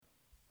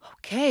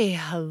Okay,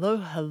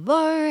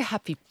 hello,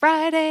 happy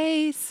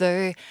Friday.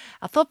 So,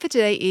 our thought for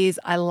today is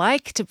I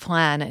like to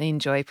plan and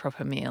enjoy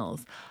proper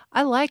meals.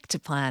 I like to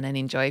plan and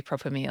enjoy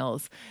proper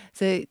meals.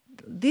 So,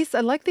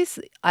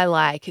 I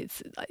like.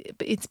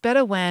 It's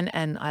better when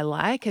and I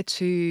like are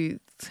two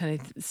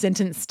kind of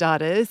sentence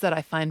starters that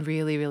I find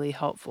really, really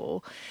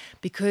helpful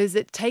because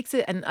it takes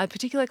it, and I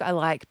particularly I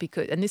like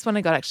because, and this one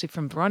I got actually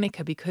from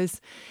Veronica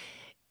because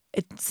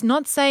it's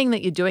not saying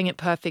that you're doing it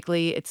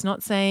perfectly. It's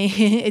not saying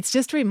it's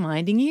just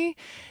reminding you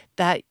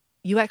that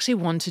you actually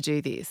want to do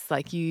this.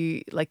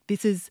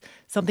 This is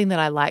something that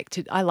I like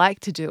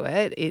to do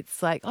it.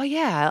 It's like, oh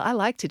yeah, I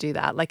like to do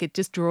that. Like it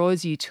just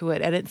draws you to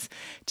it and it's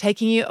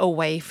taking you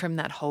away from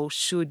that whole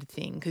should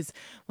thing. Because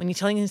when you're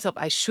telling yourself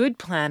I should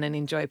plan and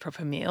enjoy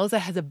proper meals,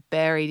 it has a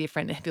very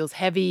different, it feels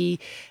heavy.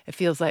 It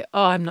feels like,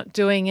 oh, I'm not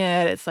doing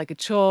it. It's like a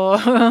chore.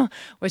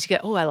 Whereas you go,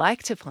 oh, I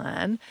like to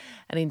plan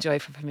and enjoy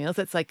proper meals.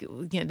 It's like,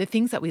 the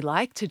things that we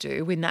like to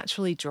do, we're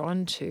naturally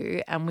drawn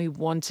to and we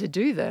want to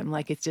do them.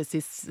 Like it's just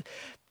this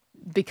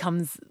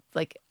becomes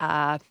like,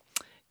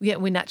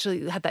 we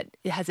naturally have that,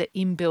 it has that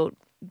built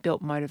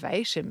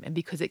motivation. And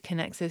because it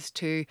connects us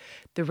to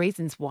the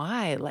reasons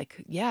why,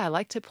 like, yeah, I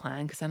like to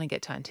plan because then I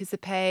get to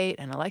anticipate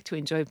and I like to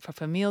enjoy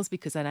proper meals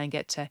because then I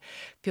get to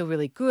feel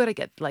really good. I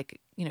get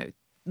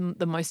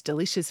the most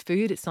delicious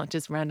food. It's not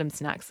just random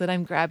snacks that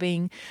I'm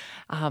grabbing.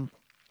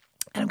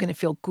 And I'm going to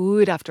feel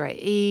good after I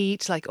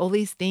eat, like all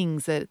these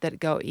things that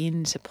go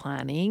into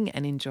planning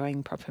and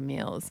enjoying proper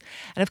meals.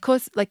 And of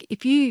course, like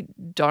if you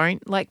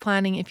don't like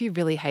planning, if you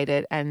really hate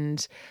it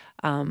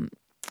um,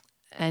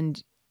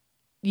 and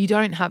you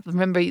don't have,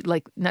 remember,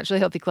 like Naturally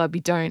Healthy Club,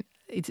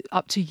 it's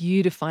up to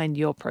you to find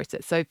your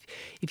process. So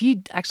if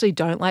you actually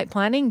don't like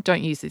planning,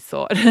 don't use this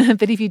thought.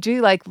 But if you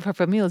do like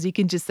proper meals, you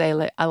can just say,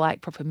 like, I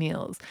like proper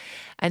meals.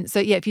 And so,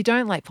 yeah, if you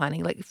don't like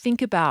planning, like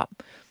think about,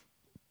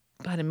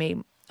 pardon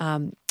me,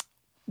 um,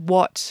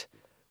 what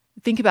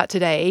think about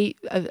today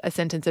a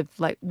sentence of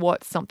like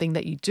what's something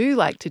that you do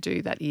like to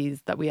do that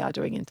we are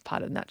doing as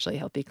part of Naturally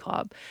Healthy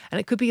Club. And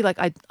it could be like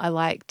I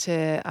like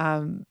to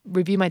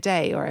review my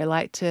day, or I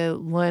like to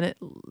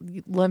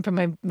learn from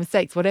my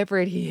mistakes, whatever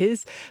it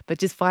is. But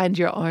just find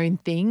your own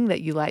thing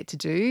that you like to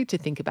do to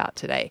think about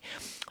today.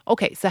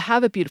 Okay, so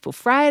have a beautiful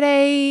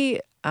Friday.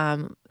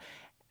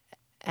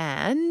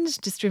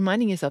 And just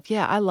reminding yourself,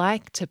 yeah, I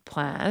like to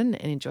plan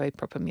and enjoy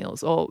proper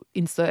meals, or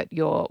insert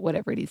your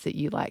whatever it is that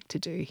you like to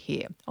do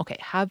here. Okay,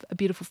 have a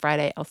beautiful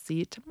Friday. I'll see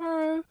you tomorrow.